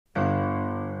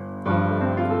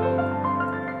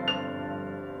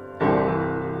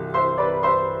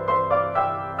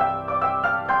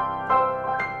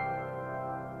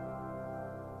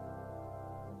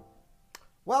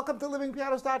Welcome to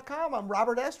livingpianos.com. I'm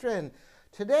Robert Estrin.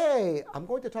 Today, I'm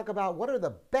going to talk about what are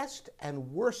the best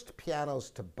and worst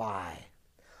pianos to buy.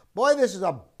 Boy, this is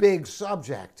a big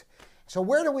subject. So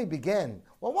where do we begin?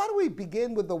 Well, why don't we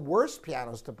begin with the worst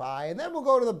pianos to buy, and then we'll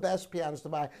go to the best pianos to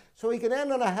buy, so we can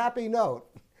end on a happy note.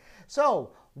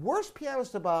 So, worst pianos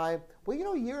to buy,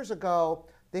 well, years ago,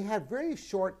 they had very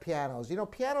short pianos.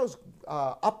 Pianos,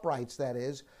 uprights that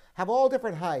is, have all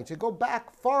different heights. You go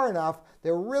back far enough, they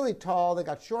were really tall, they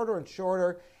got shorter and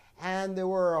shorter, and there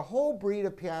were a whole breed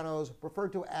of pianos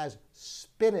referred to as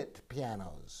spinet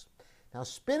pianos. Now,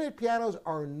 spinet pianos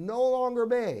are no longer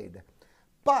made,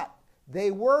 but they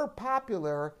were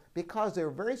popular because they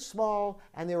were very small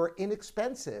and they were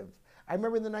inexpensive. I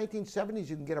remember in the 1970s,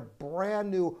 you can get a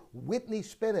brand new Whitney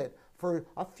spinet for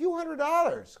a few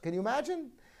 $100s. Can you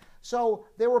imagine? So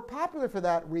they were popular for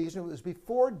that reason. It was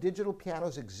before digital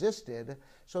pianos existed.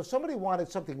 So if somebody wanted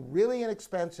something really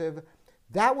inexpensive,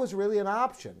 that was really an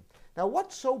option. Now,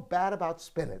 what's so bad about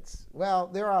spinets? Well,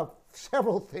 there are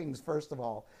several things, first of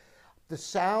all. The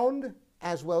sound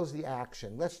as well as the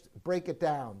action. Let's break it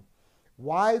down.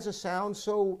 Why is the sound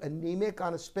so anemic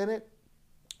on a spinet?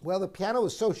 Well, the piano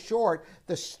is so short,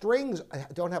 the strings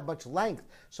don't have much length,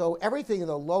 so everything in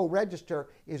the low register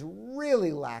is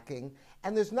really lacking,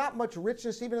 and there's not much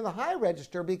richness even in the high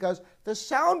register because the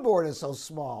soundboard is so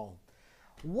small.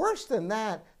 Worse than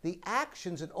that, the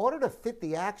actions, in order to fit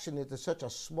the action into such a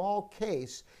small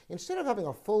case, instead of having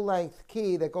a full-length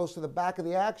key that goes to the back of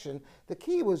the action, the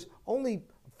key was only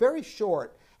very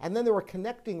short, and then there were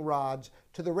connecting rods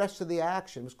to the rest of the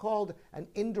action. It was called an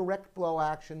indirect blow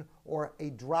action or a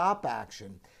drop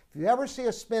action. If you ever see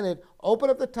a spinet,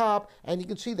 open up the top and you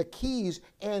can see the keys,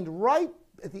 and right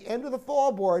at the end of the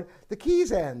fall board, the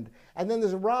keys end. And then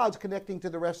there's rods connecting to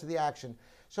the rest of the action.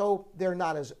 So they're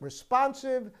not as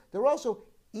responsive. They're also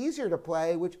easier to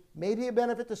play, which may be a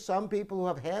benefit to some people who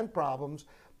have hand problems.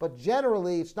 But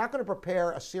generally, it's not going to prepare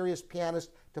a serious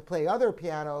pianist to play other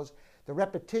pianos. The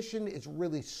repetition is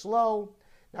really slow.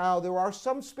 Now, there are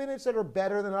some spinets that are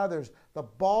better than others. The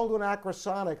Baldwin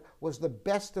Acrosonic was the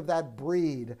best of that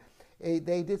breed.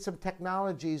 They did some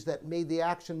technologies that made the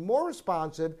action more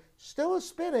responsive, still a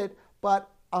spinet, but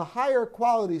a higher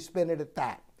quality spinet at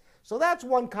that. So that's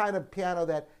one kind of piano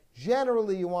that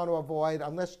generally you want to avoid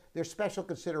unless there's special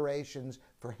considerations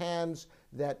for hands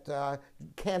that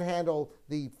can't handle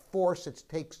the force it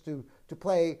takes to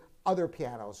play other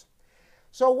pianos.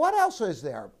 So what else is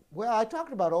there? Well, I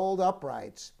talked about old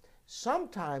uprights.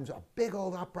 Sometimes a big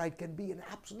old upright can be an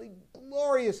absolutely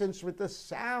glorious instrument. The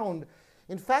sound,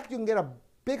 in fact, you can get a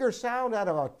bigger sound out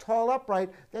of a tall upright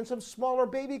than some smaller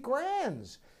baby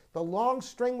grands. The long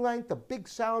string length, the big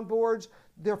soundboards,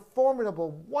 they're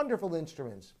formidable, wonderful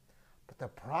instruments. But the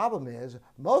problem is,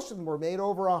 most of them were made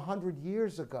over 100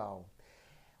 years ago.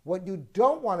 What you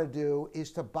don't want to do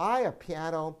is to buy a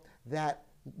piano that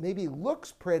maybe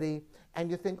looks pretty, and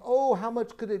you think, oh, how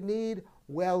much could it need?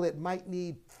 Well, it might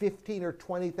need $15,000 or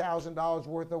 $20,000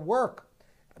 worth of work.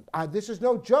 This is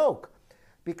no joke,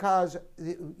 because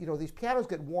these pianos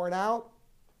get worn out.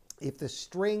 If the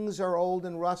strings are old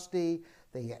and rusty,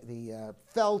 the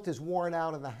felt is worn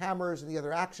out, and the hammers and the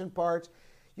other action parts,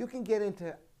 you can get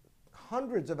into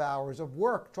hundreds of hours of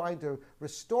work trying to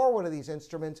restore one of these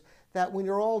instruments that when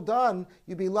you're all done,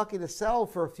 you'd be lucky to sell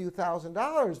for a few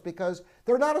 $1,000s because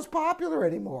they're not as popular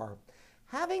anymore.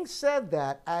 Having said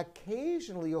that,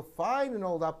 occasionally you'll find an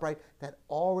old upright that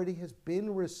already has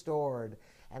been restored.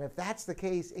 And if that's the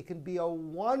case, it can be a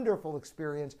wonderful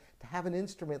experience to have an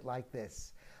instrument like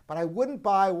this. But I wouldn't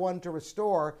buy one to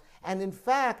restore. And in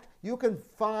fact, you can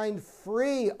find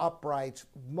free uprights,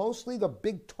 mostly the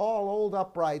big, tall, old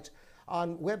uprights,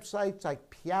 on websites like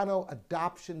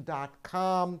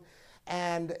pianoadoption.com.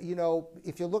 And,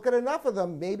 if you look at enough of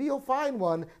them, maybe you'll find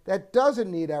one that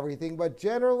doesn't need everything. But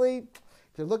generally,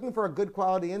 if you're looking for a good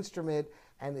quality instrument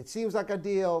and it seems like a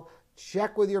deal,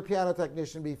 check with your piano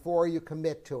technician before you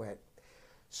commit to it.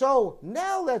 So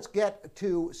now let's get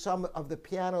to some of the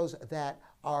pianos that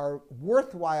are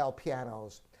worthwhile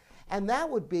pianos. And that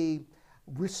would be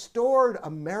restored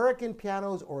American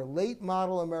pianos or late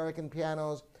model American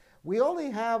pianos. We only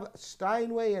have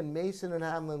Steinway and Mason and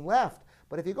Hamlin left.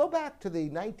 But if you go back to the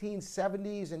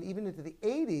 1970s and even into the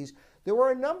 80s, there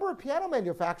were a number of piano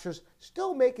manufacturers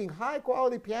still making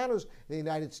high-quality pianos in the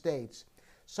United States.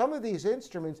 Some of these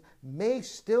instruments may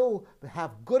still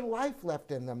have good life left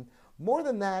in them. More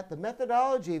than that, the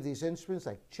methodology of these instruments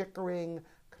like Chickering,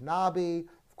 Knabe,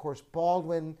 of course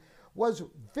Baldwin, was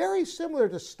very similar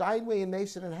to Steinway and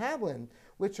Mason and Hamlin,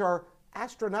 which are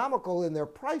astronomical in their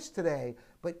price today,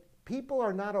 but people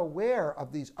are not aware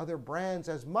of these other brands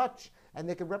as much, and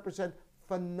they can represent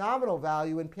phenomenal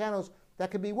value in pianos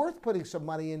that can be worth putting some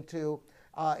money into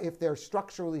if they're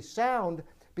structurally sound,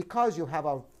 because you have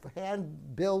a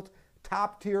hand-built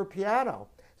top-tier piano.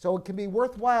 So it can be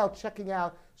worthwhile checking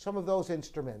out some of those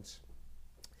instruments.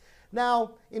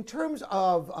 Now, in terms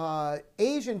of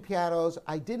Asian pianos,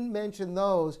 I didn't mention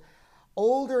those.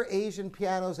 Older Asian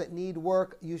pianos that need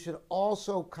work, you should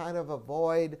also kind of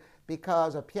avoid,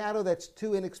 because a piano that's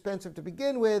too inexpensive to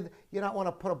begin with, you don't want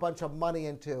to put a bunch of money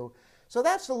into. So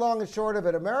that's the long and short of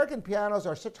it. American pianos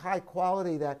are such high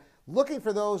quality that looking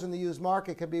for those in the used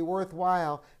market can be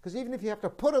worthwhile, because even if you have to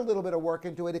put a little bit of work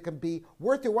into it, it can be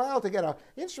worth your while to get an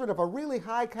instrument of a really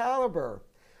high caliber.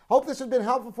 Hope this has been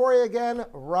helpful for you. Again,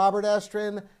 Robert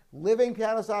Estrin,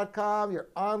 livingpianos.com, your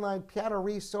online piano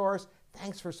resource.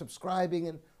 Thanks for subscribing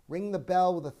and ring the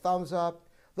bell with a thumbs up.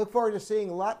 Look forward to seeing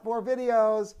a lot more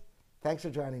videos. Thanks for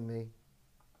joining me.